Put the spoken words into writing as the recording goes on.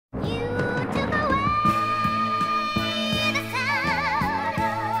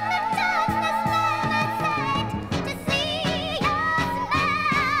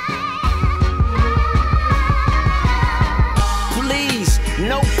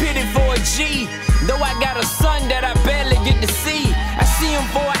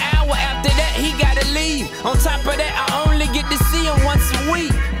top of that, I only get to see him once a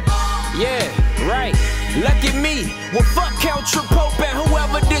week. Yeah, right, lucky me. Well, fuck Keltra Pope and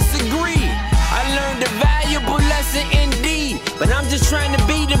whoever disagree. I learned a valuable lesson indeed, but I'm just trying to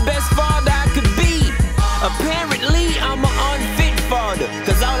be the best father I could be. Apparently, I'm an unfit father,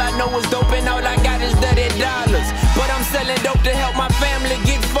 cause all I know is dope and all I got is dirty dollars. But I'm selling dope to help my family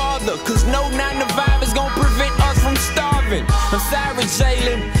get farther, cause no 9 to 5 is gonna prevent us from starving. I'm sorry,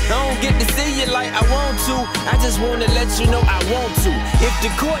 Jalen, I don't get to see you like I want to. I just wanna let you know I want to. If the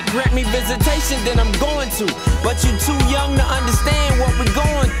court grant me visitation, then I'm going to. But you too young to understand what we're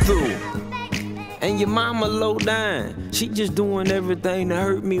going through. And your mama low down, she just doing everything to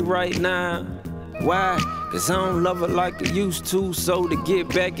hurt me right now. Why? Cause I don't love her like I used to. So to get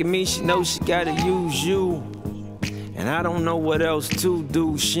back at me, she knows she gotta use you. And I don't know what else to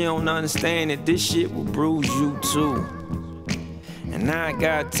do. She don't understand that this shit will bruise you too. And now I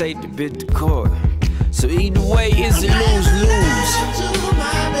gotta take the bit to court. So either way, it's a lose-lose.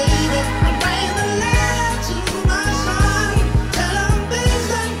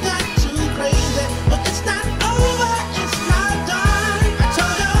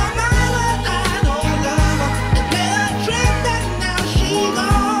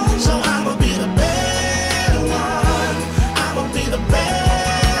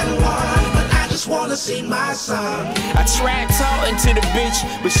 See my son. I tried talking to the bitch,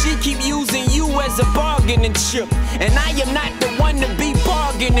 but she keep using you as a bargaining chip. And I am not the one to be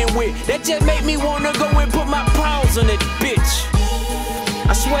bargaining with. That just make me wanna go and put my paws on that bitch.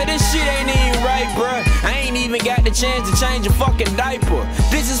 I swear this shit ain't even right, bruh. I ain't even got the chance to change a fucking diaper.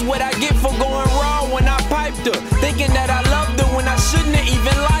 This is what I get for going raw when I piped her, thinking that I loved her when I shouldn't have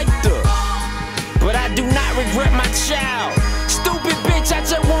even liked her. But I do not regret my child. Stupid bitch, I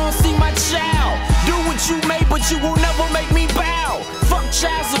just wanna see my child. Do what you may, but you will never make me bow. Fuck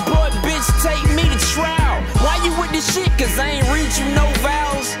child support, bitch, take me to trial. Why you with this shit? Cause I ain't read you no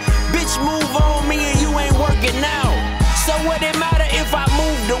vows. Bitch, move on me and you ain't working out. So what it matter if I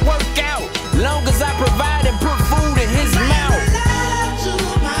move to work out? Long as I provide and put food in his mouth.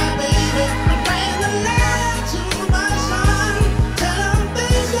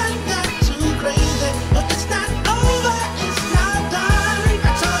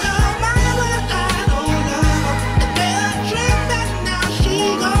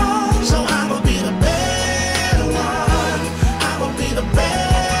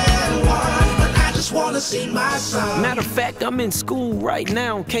 See my son. Matter of fact, I'm in school right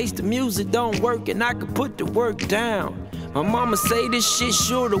now in case the music don't work and I can put the work down. My mama say this shit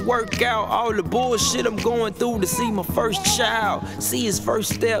sure to work out. All the bullshit I'm going through to see my first child, see his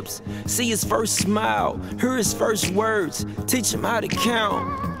first steps, see his first smile, hear his first words, teach him how to count.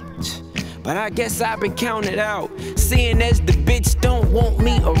 But I guess I've been counted out, seeing as the bitch don't want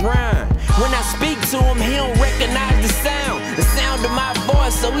me around. When I speak to him, he don't recognize the sound of my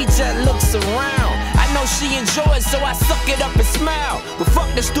voice, so he just looks around. I know she enjoys, so I suck it up and smile. But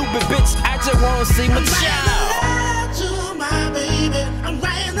fuck the stupid bitch, I just wanna see my child. To my baby, I'm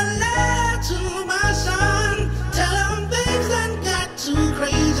writing a letter to my son. Tell him things done got too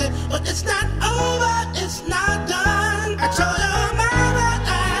crazy, but it's not over, it's not done. I told her mama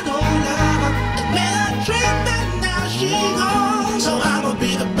I don't love her, and made a trip and now she gone. So I'ma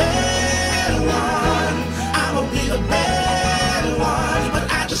be the bad one, I'ma be the bad one,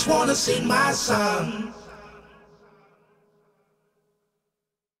 but I just wanna see my son.